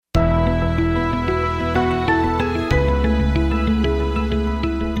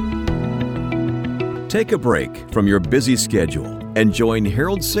Take a break from your busy schedule and join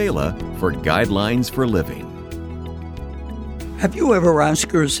Harold Sala for Guidelines for Living. Have you ever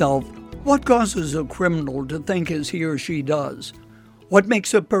asked yourself, what causes a criminal to think as he or she does? What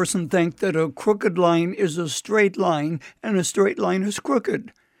makes a person think that a crooked line is a straight line and a straight line is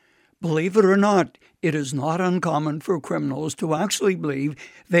crooked? Believe it or not, it is not uncommon for criminals to actually believe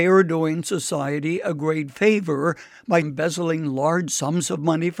they are doing society a great favor by embezzling large sums of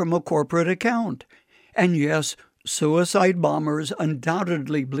money from a corporate account. And yes, suicide bombers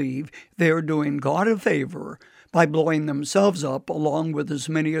undoubtedly believe they are doing God a favor by blowing themselves up along with as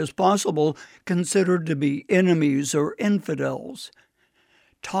many as possible considered to be enemies or infidels.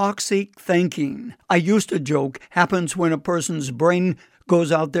 Toxic thinking, I used to joke, happens when a person's brain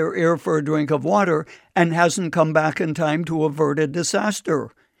goes out their ear for a drink of water and hasn't come back in time to avert a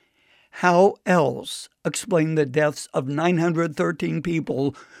disaster. How else explain the deaths of 913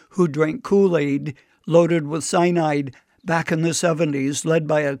 people who drank Kool-Aid loaded with cyanide back in the 70s, led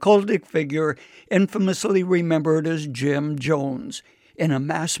by a cultic figure infamously remembered as Jim Jones, in a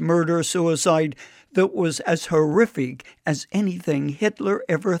mass murder-suicide that was as horrific as anything Hitler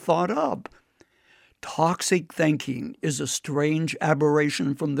ever thought of? Toxic thinking is a strange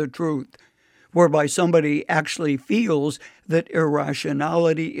aberration from the truth, whereby somebody actually feels that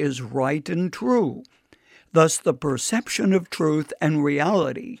irrationality is right and true. Thus, the perception of truth and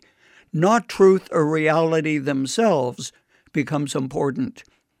reality, not truth or reality themselves, becomes important.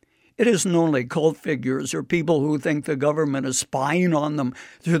 It isn't only cult figures or people who think the government is spying on them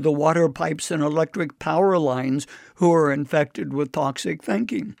through the water pipes and electric power lines who are infected with toxic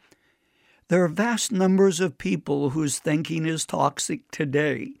thinking. There are vast numbers of people whose thinking is toxic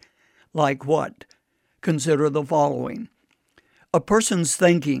today. Like what? Consider the following. A person's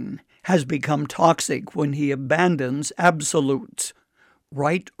thinking has become toxic when he abandons absolutes,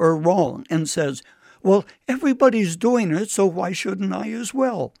 right or wrong, and says, well, everybody's doing it, so why shouldn't I as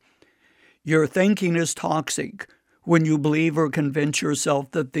well? Your thinking is toxic when you believe or convince yourself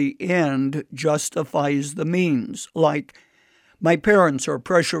that the end justifies the means, like, my parents are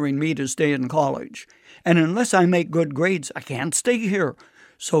pressuring me to stay in college, and unless I make good grades, I can't stay here,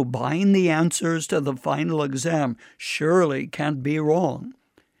 so buying the answers to the final exam surely can't be wrong.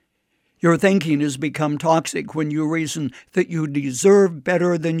 Your thinking has become toxic when you reason that you deserve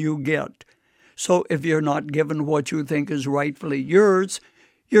better than you get. So if you're not given what you think is rightfully yours,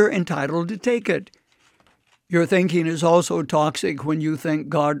 you're entitled to take it. Your thinking is also toxic when you think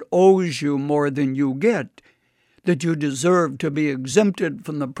God owes you more than you get, that you deserve to be exempted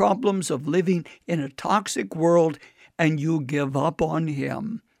from the problems of living in a toxic world, and you give up on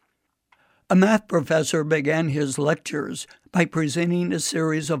Him. A math professor began his lectures by presenting a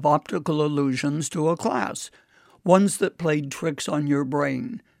series of optical illusions to a class, ones that played tricks on your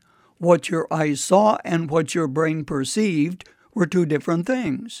brain. What your eyes saw and what your brain perceived were two different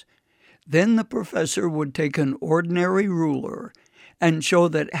things. Then the professor would take an ordinary ruler and show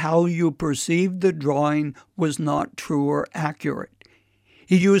that how you perceived the drawing was not true or accurate.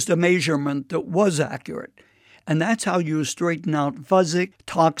 He used a measurement that was accurate, and that's how you straighten out fuzzy,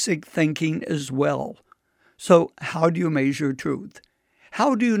 toxic thinking as well. So how do you measure truth?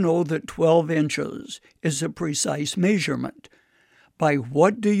 How do you know that 12 inches is a precise measurement? By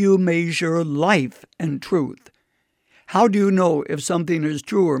what do you measure life and truth? How do you know if something is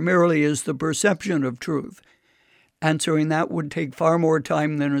true or merely is the perception of truth? Answering that would take far more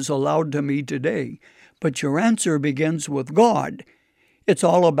time than is allowed to me today, but your answer begins with God. It's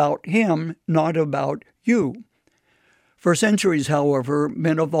all about Him, not about you. For centuries, however,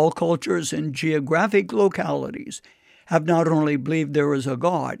 men of all cultures and geographic localities have not only believed there is a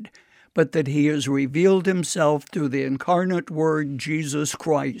God, but that He has revealed Himself through the incarnate Word, Jesus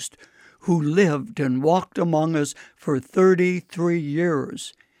Christ, who lived and walked among us for 33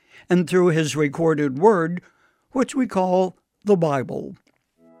 years, and through His recorded Word, which we call the Bible.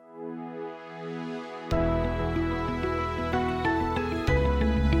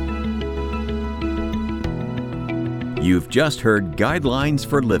 You've just heard Guidelines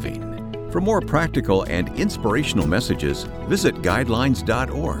for Living. For more practical and inspirational messages, visit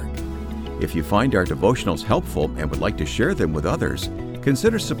guidelines.org. If you find our devotionals helpful and would like to share them with others,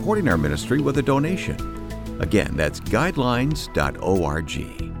 consider supporting our ministry with a donation. Again, that's guidelines.org.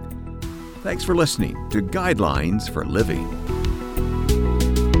 Thanks for listening to Guidelines for Living.